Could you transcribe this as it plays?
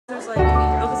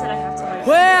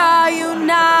Where are you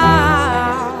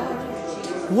now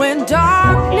when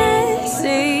darkness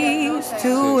seems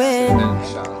to win?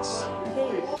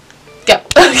 Go.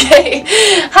 Okay.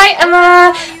 Hi,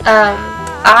 Emma.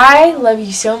 I love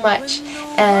you so much,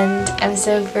 and I'm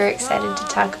so very excited to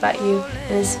talk about you in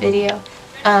this video.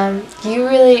 You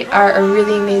really are a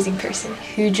really amazing person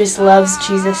who just loves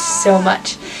Jesus so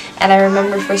much. And I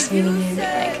remember first meeting you and being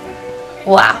like,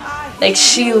 wow, like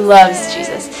she loves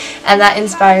Jesus. And that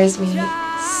inspires me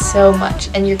so much.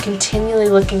 And you're continually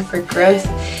looking for growth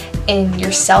in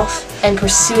yourself and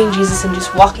pursuing Jesus and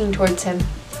just walking towards Him.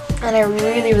 And I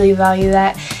really, really value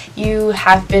that. You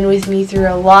have been with me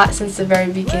through a lot since the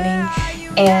very beginning.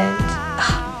 And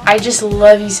I just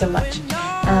love you so much.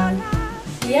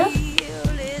 Yeah.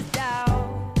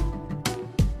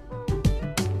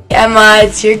 Emma,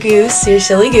 it's your goose, your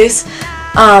silly goose.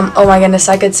 Oh my goodness,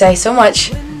 I could say so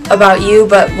much about you,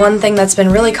 but one thing that's been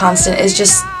really constant is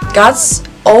just God's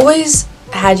always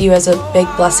had you as a big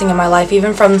blessing in my life,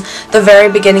 even from the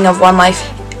very beginning of One Life.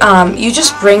 You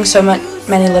just bring so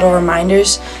many little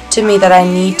reminders to me that I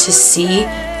need to see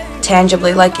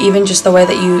tangibly, like even just the way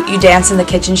that you dance in the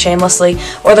kitchen shamelessly,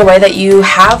 or the way that you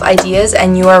have ideas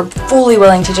and you are fully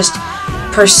willing to just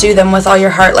pursue them with all your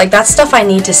heart. Like, that's stuff I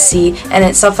need to see, and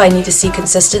it's stuff I need to see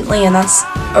consistently, and that's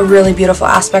a really beautiful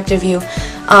aspect of you.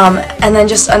 And then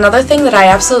just another thing that I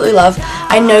absolutely love,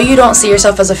 I know you don't see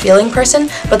yourself as a feeling person,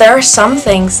 but there are some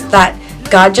things that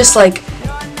God just like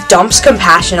dumps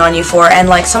compassion on you for, and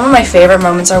like some of my favorite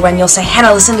moments are when you'll say,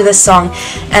 Hannah, listen to this song,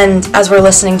 and as we're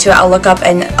listening to it, I'll look up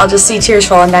and I'll just see tears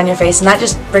falling down your face, and that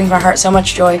just brings my heart so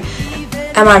much joy.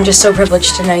 Emma, I'm just so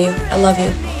privileged to know you. I love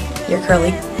you. You're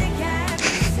curly.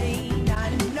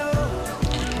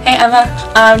 Hey Emma,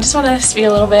 just want to speak a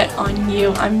little bit on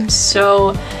you. I'm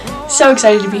so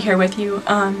excited to be here with you.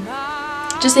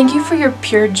 Just thank you for your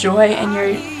pure joy and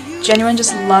your genuine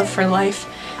just love for life.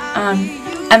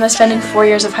 Emma, spending 4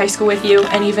 years of high school with you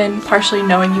and even partially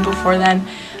knowing you before then,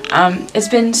 it's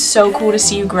been so cool to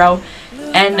see you grow,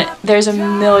 and there's a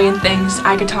million things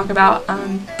I could talk about,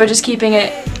 but just keeping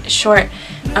it short.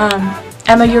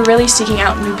 Emma, you're really seeking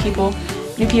out new people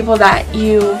that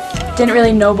you didn't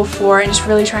really know before, and just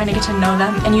really trying to get to know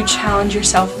them, and you challenge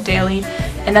yourself daily,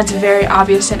 and that's very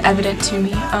obvious and evident to me.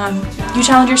 You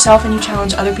challenge yourself and you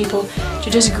challenge other people to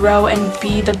just grow and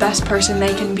be the best person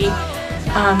they can be.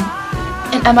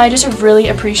 And Emma, I just really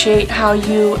appreciate how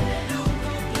you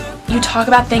talk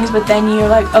about things, but then you're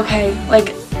like, okay,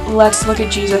 like let's look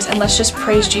at Jesus and let's just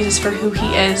praise Jesus for who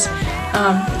He is.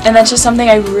 And that's just something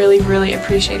I really, really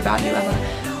appreciate about you, Emma.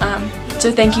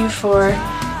 So thank you for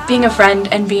being a friend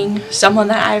and being someone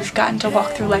that I've gotten to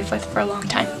walk through life with for a long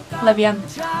time. Love you, Em.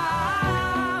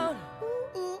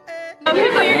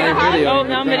 Oh,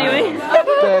 now I'm videoing.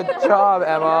 Good job,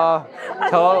 Emma.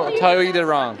 Tell her what you did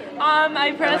wrong.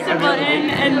 I pressed a button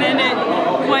and then it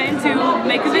went to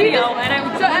make a video, and I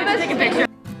was trying to take a picture.